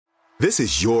This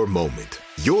is your moment,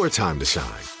 your time to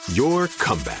shine, your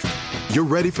comeback. You're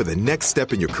ready for the next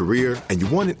step in your career, and you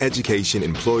want an education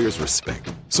employers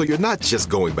respect. So you're not just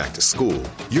going back to school,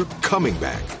 you're coming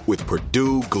back with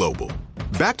Purdue Global.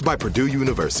 Backed by Purdue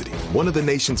University, one of the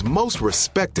nation's most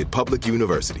respected public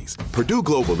universities, Purdue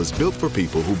Global is built for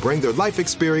people who bring their life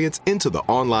experience into the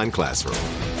online classroom.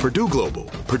 Purdue Global,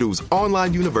 Purdue's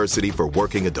online university for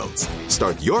working adults.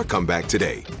 Start your comeback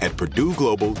today at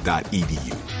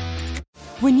purdueglobal.edu.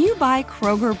 When you buy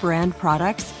Kroger brand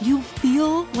products, you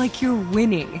feel like you're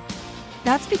winning.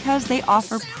 That's because they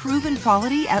offer proven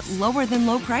quality at lower than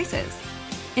low prices.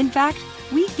 In fact,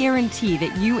 we guarantee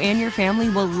that you and your family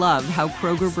will love how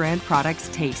Kroger brand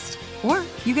products taste, or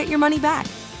you get your money back.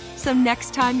 So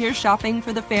next time you're shopping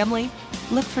for the family,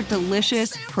 look for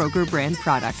delicious Kroger brand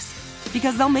products,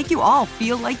 because they'll make you all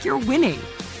feel like you're winning.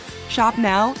 Shop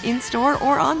now, in-store,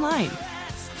 or online.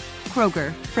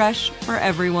 Kroger, fresh for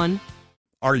everyone.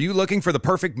 Are you looking for the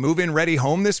perfect move-in ready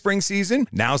home this spring season?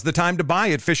 Now's the time to buy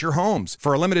at Fisher Homes.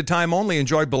 For a limited time only,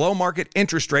 enjoy below-market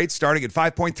interest rates starting at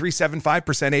 5.375%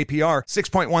 APR,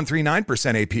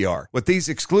 6.139% APR. With these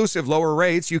exclusive lower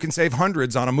rates, you can save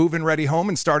hundreds on a move-in ready home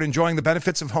and start enjoying the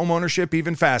benefits of homeownership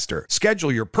even faster.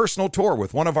 Schedule your personal tour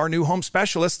with one of our new home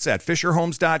specialists at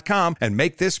FisherHomes.com and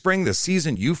make this spring the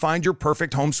season you find your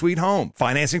perfect home sweet home.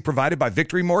 Financing provided by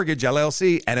Victory Mortgage,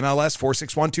 LLC, NMLS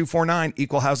 461249,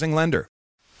 Equal Housing Lender.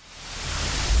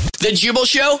 The Jubal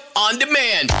Show on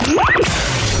demand.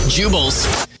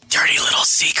 Jubal's dirty little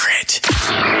secret.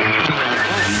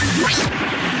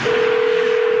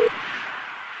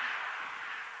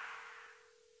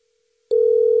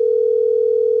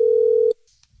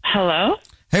 Hello?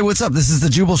 Hey, what's up? This is the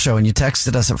Jubal Show, and you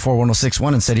texted us at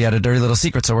 41061 and said you had a dirty little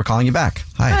secret, so we're calling you back.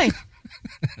 Hi.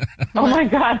 Oh, my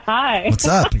God. Hi. What's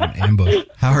up? Ambush.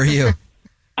 How are you?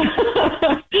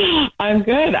 I'm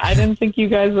good. I didn't think you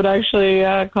guys would actually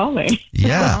call me.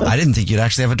 Yeah, I didn't think you'd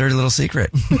actually have a dirty little secret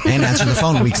and answer the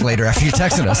phone weeks later after you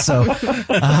texted us. So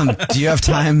do you have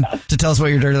time to tell us what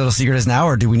your dirty little secret is now,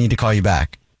 or do we need to call you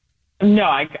back? No,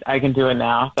 I can do it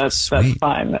now. That's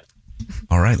fine.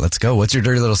 All right, let's go. What's your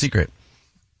dirty little secret?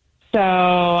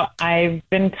 So I've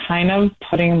been kind of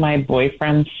putting my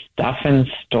boyfriend's stuff in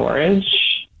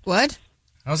storage. What?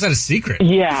 How's that a secret?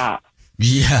 Yeah.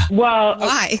 Yeah. Well,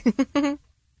 why?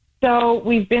 So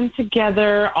we've been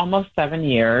together almost 7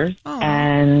 years. Aww.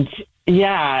 And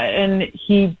and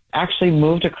he actually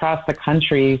moved across the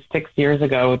country 6 years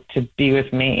ago to be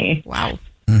with me. Wow.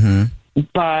 Mm-hmm.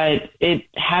 But it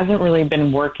hasn't really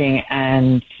been working,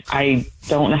 and I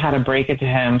don't know how to break it to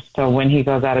him. So when he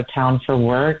goes out of town for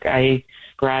work, I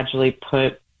gradually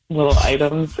put little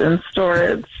items in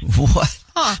storage. What?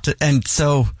 Huh. And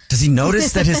so does he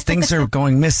notice that his things are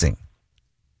going missing?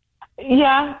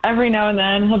 Yeah, every now and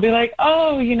then he'll be like,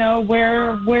 "Oh,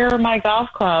 where are my golf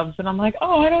clubs?" And I'm like,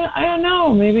 "Oh, I don't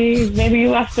know. Maybe you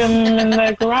left them in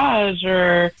the garage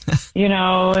or, in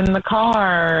the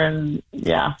car." And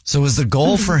yeah. So was the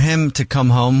goal for him to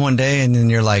come home one day and then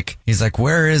he's like,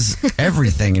 "Where is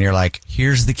everything?" And you're like,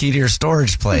 "Here's the key to your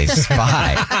storage place.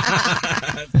 Bye."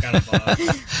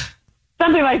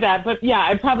 Something like that. But yeah,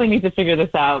 I probably need to figure this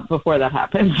out before that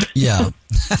happens. Yeah.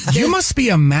 You must be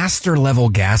a master level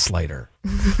gaslighter,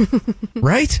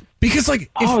 right? Because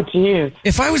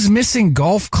if I was missing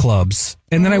golf clubs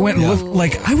and then I went and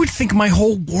looked, I would think my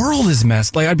whole world is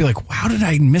messed. I'd be like, how did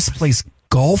I misplace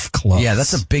golf clubs? Yeah,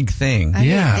 that's a big thing. I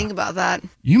didn't think about that.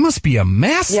 You must be a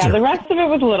master. Yeah, the rest of it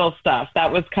was little stuff.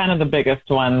 That was kind of the biggest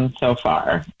one so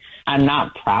far. I'm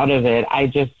not proud of it.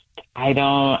 I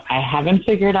haven't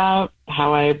figured out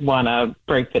how I want to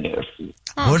break the news.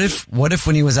 What if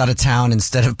when he was out of town,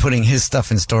 instead of putting his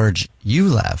stuff in storage, you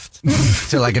left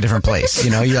to a different place?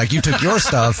 You took your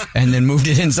stuff and then moved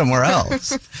it in somewhere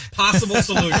else. Possible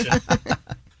solution.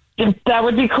 That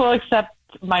would be cool, except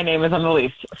my name is on the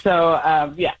lease. So,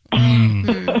 yeah.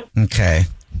 Okay.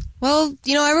 Well,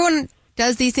 everyone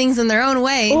does these things in their own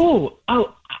way. Oh,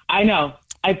 I know.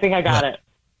 I think I got it.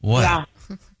 What? Yeah.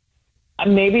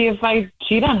 Maybe if I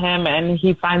cheat on him and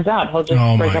he finds out, he'll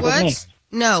just break up with me.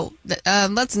 No,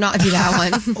 let's not do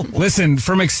that one. Listen,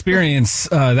 from experience,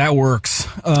 that works.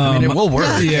 It will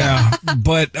work. Yeah,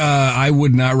 but I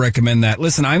would not recommend that.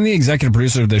 Listen, I'm the executive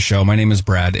producer of this show. My name is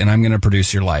Brad, and I'm going to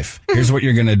produce your life. Here's what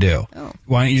you're going to do.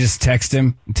 Why don't you just text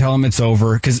him and tell him it's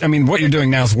over? Because, what you're doing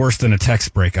now is worse than a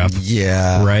text breakup.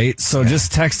 Yeah. Right? So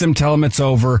just text him, tell him it's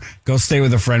over, go stay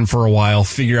with a friend for a while,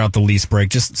 figure out the lease break.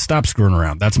 Just stop screwing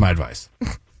around. That's my advice.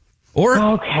 Or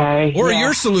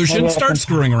your solution, start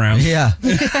screwing around. Yeah.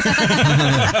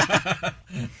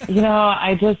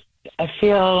 I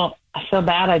feel I feel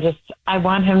bad. I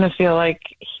want him to feel like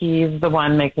he's the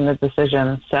one making the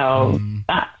decision. So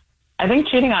I think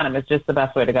cheating on him is just the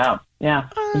best way to go. Yeah.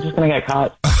 I'm just going to get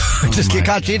caught. Just get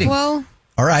caught cheating. Well,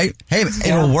 all right. Hey,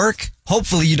 it'll work.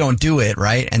 Hopefully you don't do it,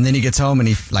 right? And then he gets home and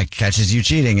he catches you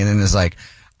cheating and then is like,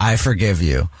 I forgive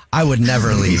you. I would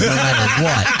never leave, no matter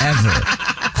what, ever.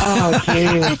 Oh,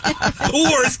 geez.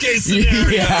 Worst case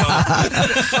scenario. Yeah.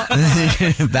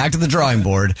 Back to the drawing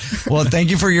board. Well,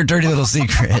 thank you for your dirty little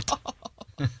secret.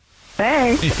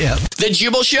 Thanks. Yeah. The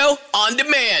Jubal Show on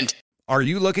demand. Are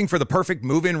you looking for the perfect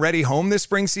move-in ready home this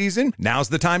spring season? Now's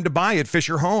the time to buy at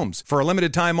Fisher Homes. For a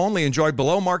limited time only, enjoy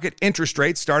below-market interest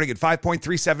rates starting at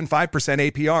 5.375%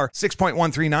 APR,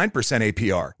 6.139%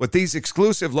 APR. With these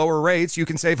exclusive lower rates, you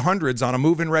can save hundreds on a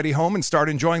move-in ready home and start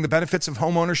enjoying the benefits of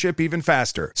homeownership even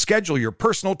faster. Schedule your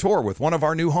personal tour with one of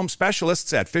our new home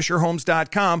specialists at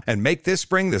FisherHomes.com and make this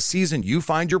spring the season you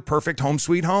find your perfect home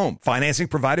sweet home. Financing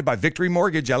provided by Victory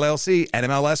Mortgage, LLC,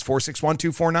 NMLS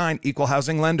 461249, Equal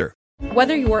Housing Lender.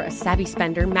 Whether you're a savvy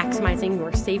spender maximizing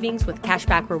your savings with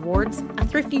cashback rewards, a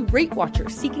thrifty rate watcher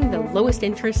seeking the lowest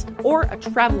interest, or a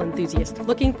travel enthusiast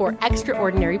looking for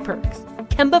extraordinary perks,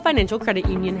 Kemba Financial Credit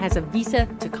Union has a visa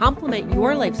to complement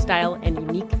your lifestyle and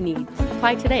unique needs.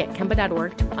 Apply today at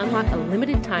Kemba.org to unlock a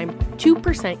limited time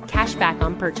 2% cash back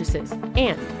on purchases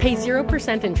and pay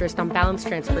 0% interest on balance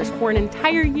transfers for an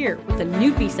entire year with a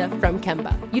new visa from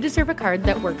Kemba. You deserve a card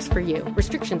that works for you.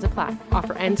 Restrictions apply.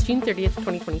 Offer ends June 30th,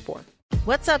 2024.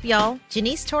 What's up, y'all?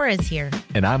 Janice Torres here.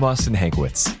 And I'm Austin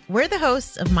Hankwitz. We're the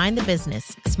hosts of Mind the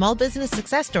Business, Small Business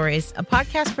Success Stories, a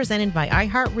podcast presented by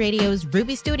iHeartRadio's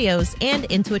Ruby Studios and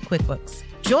Intuit QuickBooks.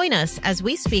 Join us as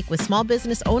we speak with small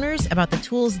business owners about the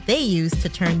tools they use to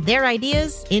turn their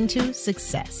ideas into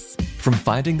success. From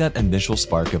finding that initial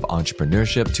spark of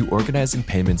entrepreneurship to organizing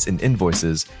payments and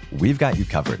invoices, we've got you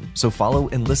covered. So follow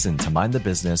and listen to Mind the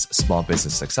Business, Small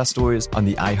Business Success Stories on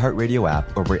the iHeartRadio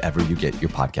app or wherever you get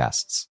your podcasts.